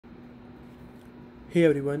Hey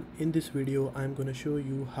everyone, in this video I'm going to show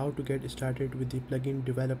you how to get started with the plugin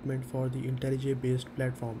development for the IntelliJ based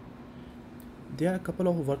platform. There are a couple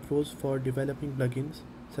of workflows for developing plugins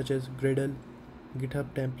such as Gradle, GitHub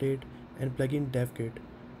template and plugin devkit.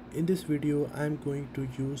 In this video I'm going to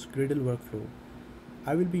use Gradle workflow.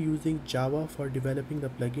 I will be using Java for developing the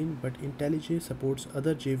plugin, but IntelliJ supports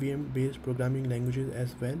other JVM based programming languages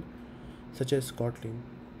as well, such as Kotlin.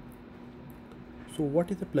 So what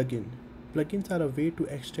is a plugin? Plugins are a way to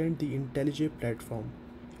extend the IntelliJ platform.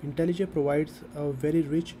 IntelliJ provides a very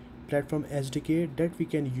rich platform SDK that we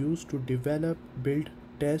can use to develop, build,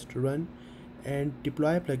 test, run, and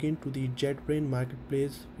deploy plugin to the JetBrains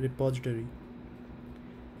Marketplace repository.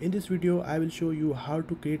 In this video, I will show you how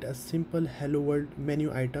to create a simple HelloWorld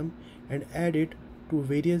menu item and add it to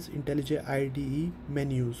various IntelliJ IDE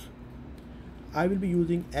menus. I will be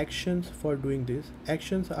using actions for doing this.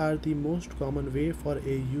 Actions are the most common way for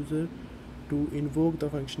a user to invoke the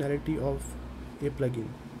functionality of a plugin.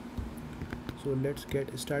 So let's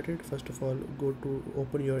get started. First of all, go to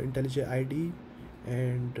open your IntelliJ IDE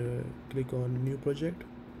and click on new project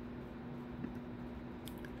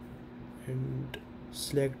and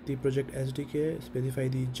select the project SDK, specify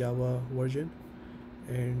the Java version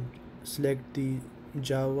and select the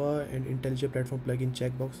Java and IntelliJ platform plugin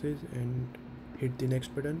checkboxes and hit the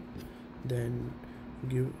next button. Then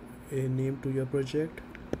give a name to your project.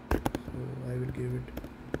 So I will give it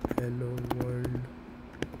HelloWorld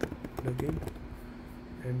plugin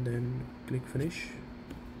and then click finish.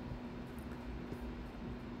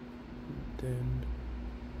 Then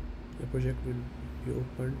the project will be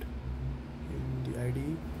opened in the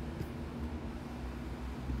IDE.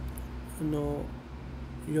 Now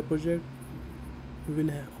your project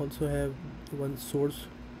will also have one source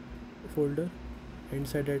folder.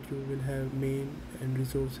 Inside that you will have main and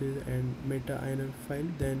resources and meta-inf file.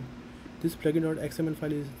 Then this plugin.xml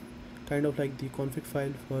file is kind of like the config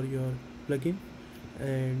file for your plugin.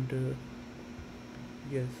 And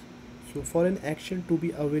yes, so for an action to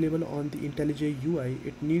be available on the IntelliJ UI,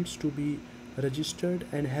 it needs to be registered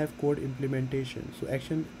and have code implementation. So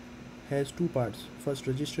action has two parts: first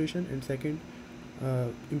registration and second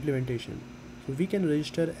implementation. So we can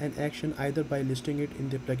register an action either by listing it in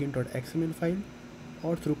the plugin.xml file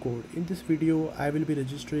or through code. In this video I will be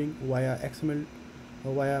registering via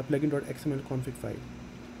plugin.xml config file.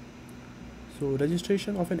 So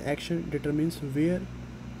registration of an action determines where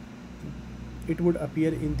it would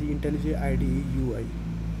appear in the IntelliJ IDE UI.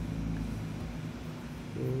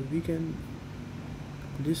 So we can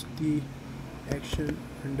list the action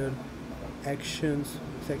under actions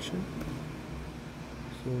section.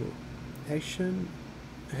 So action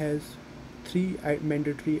has three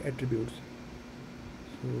mandatory attributes.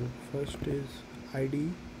 So first is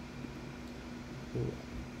ID. So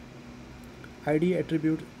ID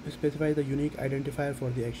attribute specifies the unique identifier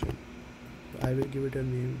for the action. So I will give it a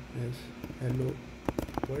name as hello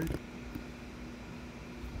world.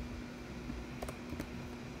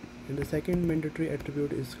 And the second mandatory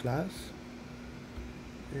attribute is class.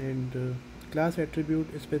 And class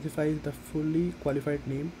attribute specifies the fully qualified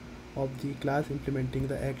name of the class implementing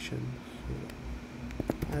the action. So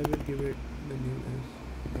I will give it the name as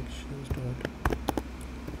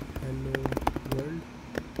actions.helloWorld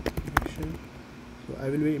action. So I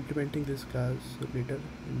will be implementing this class later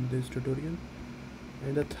in this tutorial.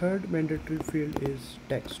 And the third mandatory field is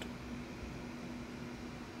text.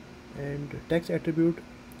 And text attribute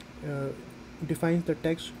defines the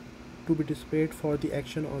text to be displayed for the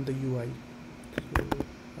action on the UI. So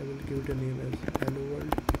I will give it a name as hello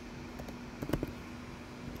world.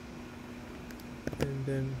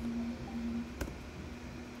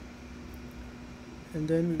 And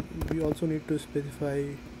then we also need to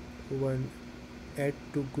specify one add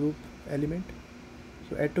to group element.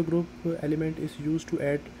 So add to group element is used to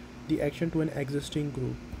add the action to an existing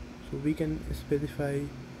group. So we can specify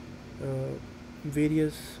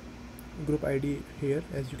various group ID here,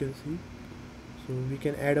 as you can see. So we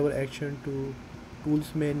can add our action to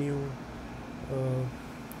tools menu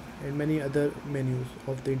and many other menus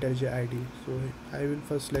of the IntelliJ IDE. So I will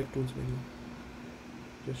first select tools menu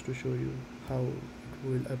just to show you how it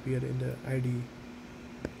will appear in the IDE.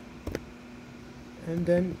 And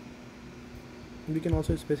then we can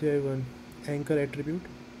also specify one anchor attribute.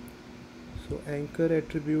 So anchor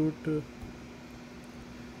attribute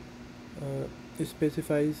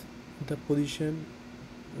specifies the position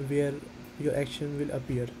where your action will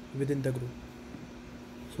appear within the group.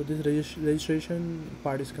 So this registration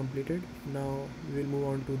part is completed. Now we will move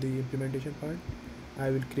on to the implementation part. I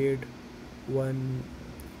will create one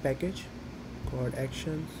package called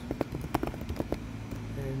actions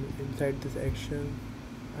and inside this action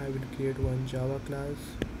I will create one Java class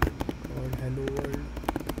called HelloWorld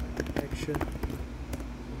action,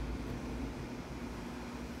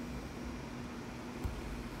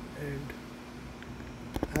 and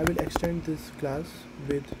I will extend this class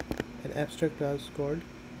with an abstract class called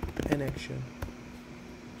an action.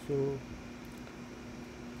 So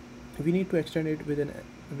we need to extend it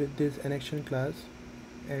with this an action class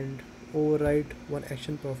and override one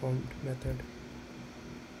action performed method.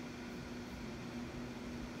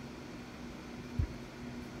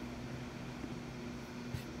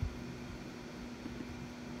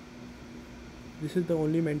 This is the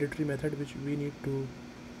only mandatory method which we need to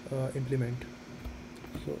implement.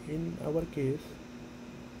 So in our case,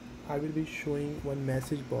 I will be showing one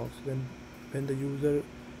message box when the user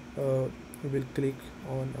will click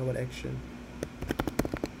on our action.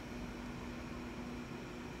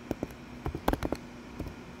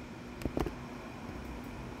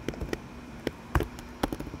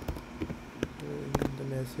 So in the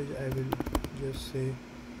message I will just say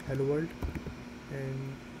hello world,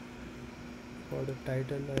 and for the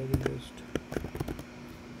title I will just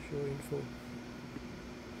show info.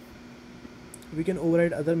 We can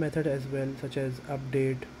override other methods as well, such as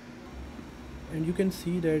update, and you can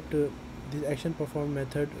see that this action performed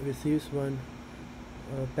method receives one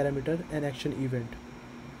parameter, an action event.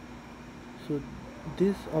 So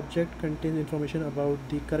this object contains information about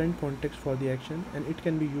the current context for the action, and it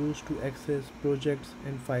can be used to access projects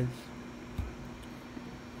and files.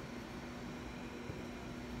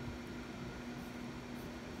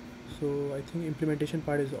 So I think implementation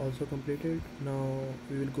part is also completed. Now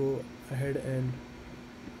we will go ahead and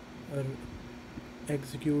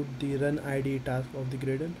execute the run IDE task of the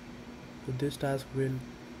Gradle. So this task will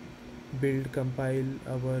build, compile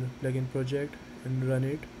our plugin project and run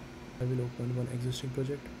it. I will open one existing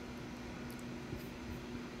project.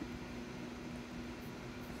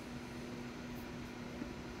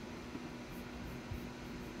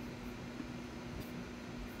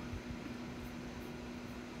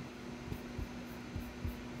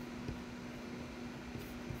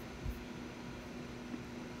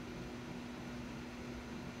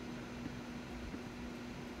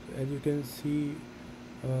 As you can see,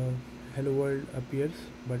 hello world appears,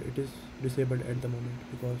 but it is disabled at the moment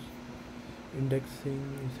because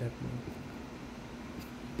indexing is happening.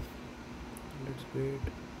 Let's wait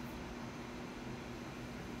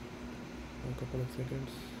a couple of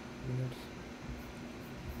seconds, minutes.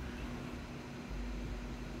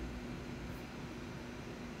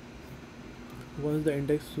 Once the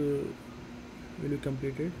index will be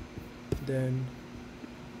completed, then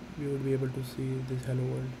we would be able to see this hello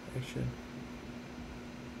world action.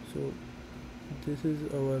 So this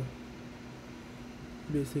is our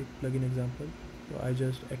basic plugin example. So I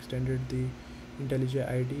just extended the IntelliJ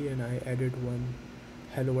IDE and I added one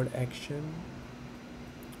hello world action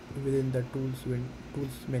within the tools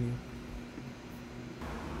menu.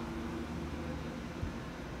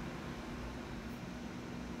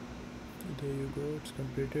 There you go, it's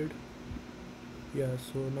completed. Yeah,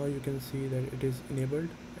 so now you can see that it is enabled,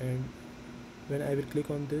 and when I will click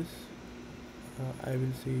on this, I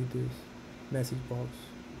will see this message box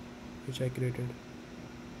which I created.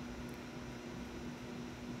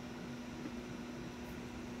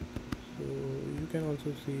 So you can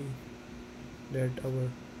also see that our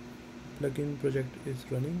plugin project is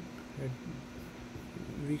running, and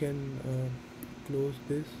we can close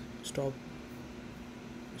this, stop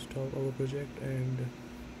our project, and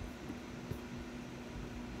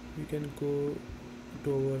we can go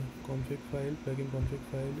to our config file, plugin config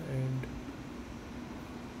file, and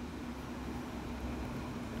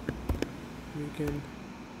we can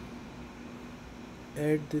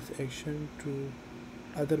add this action to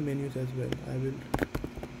other menus as well. I will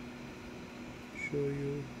show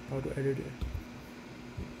you how to edit it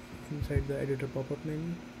inside the editor pop-up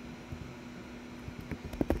menu.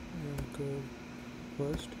 Go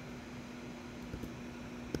first,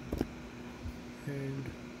 and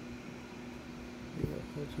we will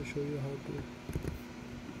also show you how to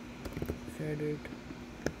add it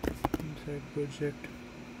inside project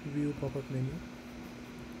view pop-up menu.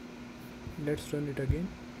 Let's run it again.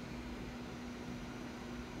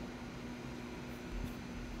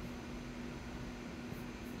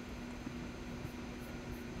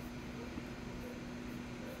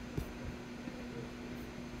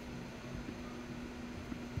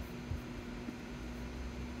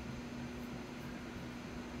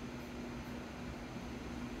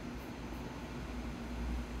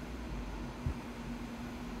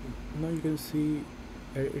 Now you can see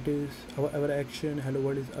it is our action hello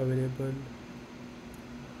world is available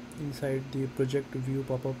inside the project view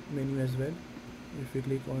pop-up menu as well. If we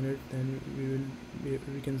click on it, then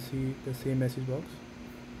we can see the same message box.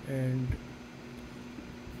 And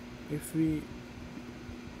if we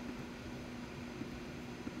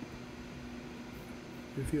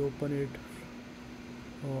open it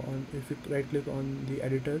if we right click on the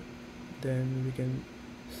editor, then we can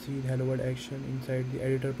see the HelloWorld action inside the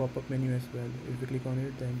editor pop-up menu as well. If we click on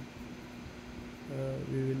it, then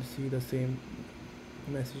we will see the same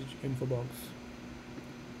message info box.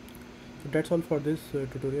 So that's all for this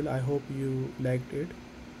tutorial. I hope you liked it,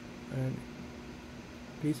 and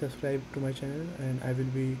please subscribe to my channel, and I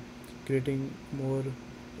will be creating more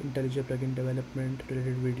IntelliJ plugin development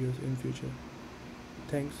related videos in future.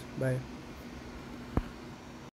 Thanks, bye.